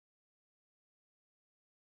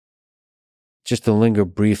just to linger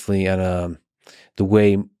briefly on the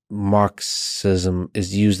way Marxism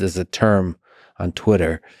is used as a term on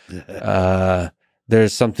Twitter.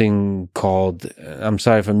 There's something called, I'm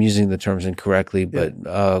sorry if I'm using the terms incorrectly,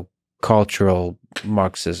 but cultural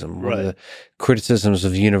Marxism. One of the criticisms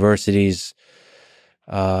of universities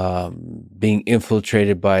being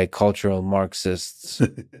infiltrated by cultural Marxists.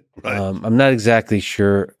 I'm not exactly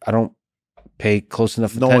sure. I don't pay close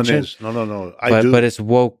enough attention. No one is. No. But it's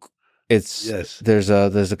woke. There's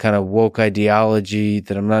a kind of woke ideology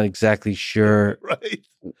that I'm not exactly sure.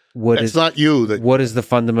 That's not you. What is the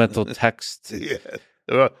fundamental text?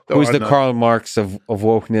 Who's the Karl Marx of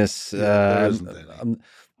wokeness?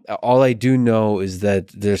 All I do know is that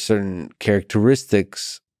there's certain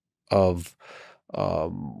characteristics of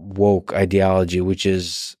woke ideology, which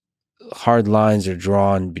is hard lines are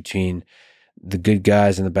drawn between the good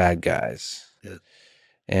guys and the bad guys.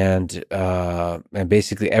 And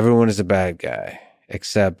basically everyone is a bad guy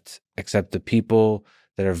except the people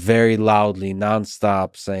that are very loudly,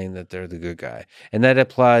 nonstop saying that they're the good guy, and that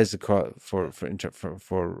applies for racism,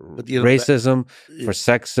 for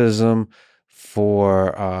sexism,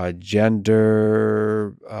 for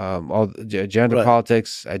gender,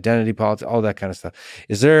 politics, identity politics, all that kind of stuff.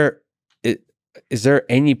 Is there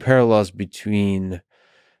any parallels between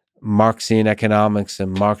Marxian economics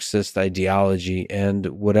and Marxist ideology and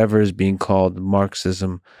whatever is being called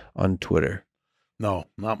Marxism on Twitter? No,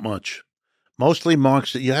 not much. Mostly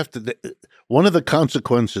Marx. One of the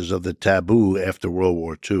consequences of the taboo after World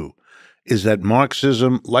War II is that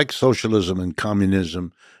Marxism, like socialism and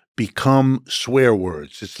communism, become swear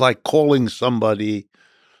words. It's like calling somebody,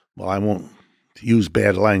 well, I won't use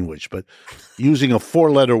bad language, but using a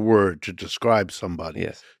 4-letter word to describe somebody.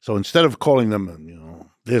 So instead of calling them,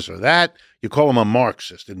 this or that, you call them a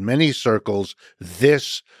Marxist. In many circles,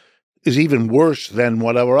 this is even worse than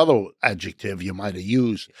whatever other adjective you might have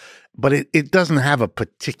used. But it doesn't have a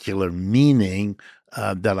particular meaning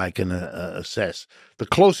that I can assess. The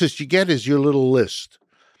closest you get is your little list.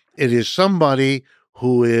 It is somebody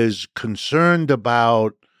who is concerned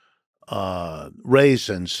about race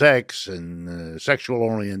and sex and sexual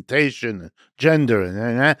orientation, gender,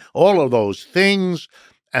 and all of those things,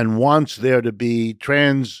 and wants there to be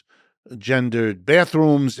transgendered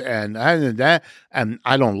bathrooms and that. And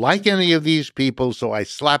I don't like any of these people, so I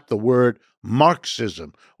slap the word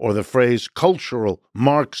Marxism or the phrase cultural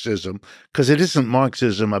Marxism, because it isn't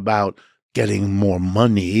Marxism about getting more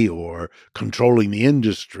money or controlling the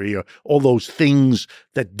industry or all those things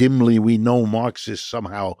that dimly we know Marxists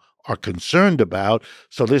somehow are concerned about.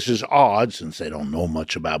 So this is odd, since they don't know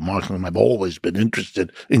much about Marxism. I've always been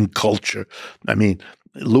interested in culture. I mean,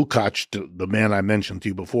 Lukács, the man I mentioned to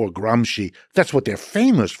you before, Gramsci, that's what they're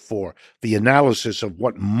famous for, the analysis of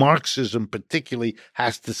what Marxism particularly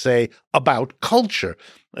has to say about culture.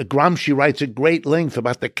 Gramsci writes at great length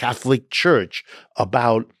about the Catholic Church,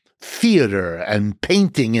 about theater and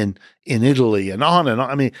painting in Italy, and on and on.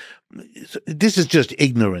 I mean, this is just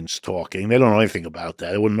ignorance talking. They don't know anything about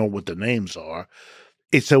that. They wouldn't know what the names are.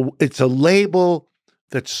 It's a label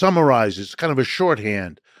that summarizes, kind of a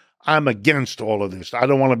shorthand. I'm against all of this. I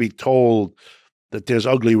don't want to be told that there's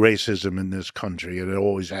ugly racism in this country, and it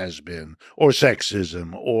always has been, or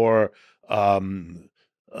sexism, or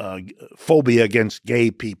phobia against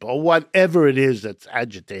gay people, or whatever it is that's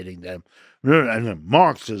agitating them. And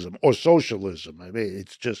Marxism or socialism. I mean,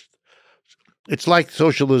 it's like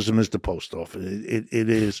socialism is the post office. It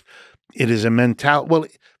is a mentality. Well,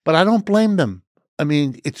 but I don't blame them. I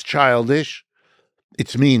mean, it's childish,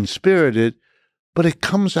 it's mean-spirited, but it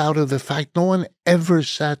comes out of the fact no one ever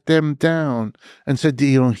sat them down and said,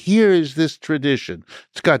 here is this tradition.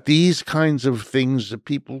 It's got these kinds of things that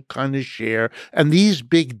people kind of share and these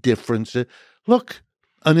big differences. Look,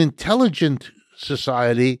 an intelligent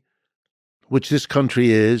society, which this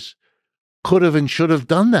country is, could have and should have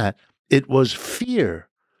done that. It was fear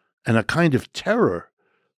and a kind of terror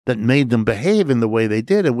that made them behave in the way they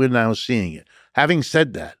did, and we're now seeing it. Having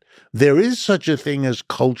said that, there is such a thing as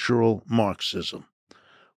cultural Marxism.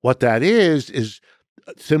 What that is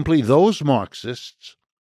simply those Marxists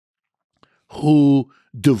who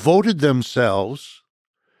devoted themselves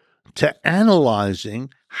to analyzing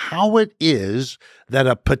how it is that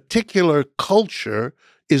a particular culture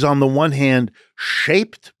is, on the one hand,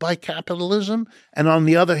 shaped by capitalism, and on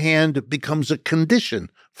the other hand, it becomes a condition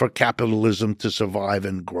for capitalism to survive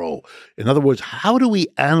and grow. In other words, how do we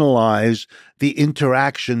analyze the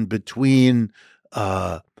interaction between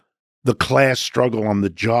the class struggle on the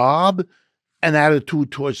job and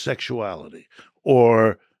attitude towards sexuality,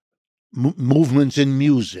 or movements in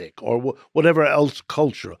music, or whatever else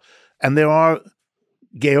cultural? And there are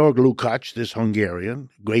Georg Lukács, this Hungarian,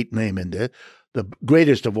 great name in there, the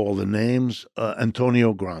greatest of all the names,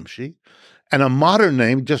 Antonio Gramsci, and a modern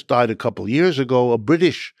name, just died a couple years ago, a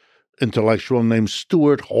British intellectual named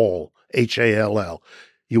Stuart Hall, Hall.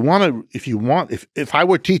 If I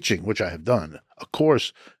were teaching, which I have done, a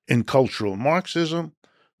course in cultural Marxism,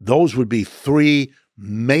 those would be three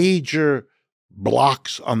major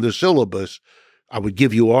blocks on the syllabus. I would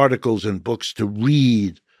give you articles and books to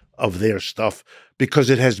read of their stuff because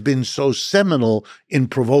it has been so seminal in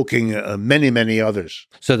provoking many, many others.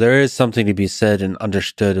 So there is something to be said and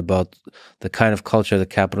understood about the kind of culture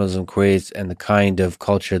that capitalism creates and the kind of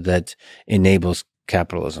culture that enables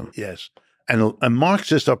capitalism. Yes. And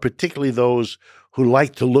Marxists are particularly those who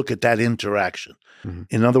like to look at that interaction. Mm-hmm.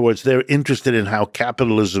 In other words, they're interested in how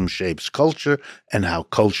capitalism shapes culture and how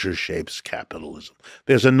culture shapes capitalism.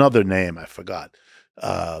 There's another name I forgot.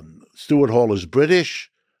 Stuart Hall is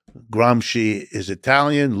British. Gramsci is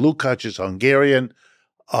Italian. Lukács is Hungarian.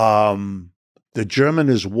 The German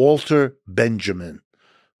is Walter Benjamin,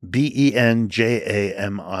 Benjamin.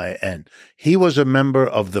 He was a member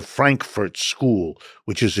of the Frankfurt School,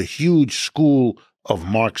 which is a huge school of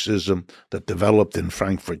Marxism that developed in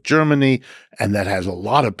Frankfurt, Germany, and that has a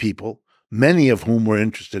lot of people, many of whom were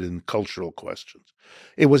interested in cultural questions.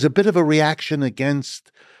 It was a bit of a reaction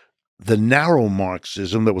against the narrow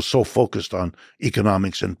Marxism that was so focused on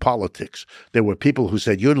economics and politics. There were people who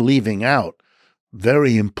said, you're leaving out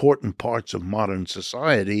very important parts of modern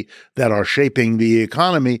society that are shaping the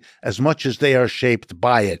economy as much as they are shaped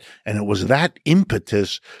by it. And it was that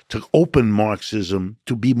impetus to open Marxism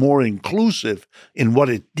to be more inclusive in what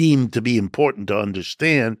it deemed to be important to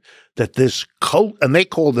understand that this cult, and they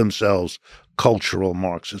called themselves cultural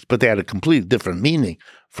Marxists, but they had a completely different meaning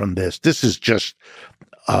from this. This is just,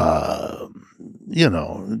 just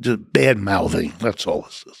bad mouthing. That's all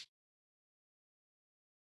this is.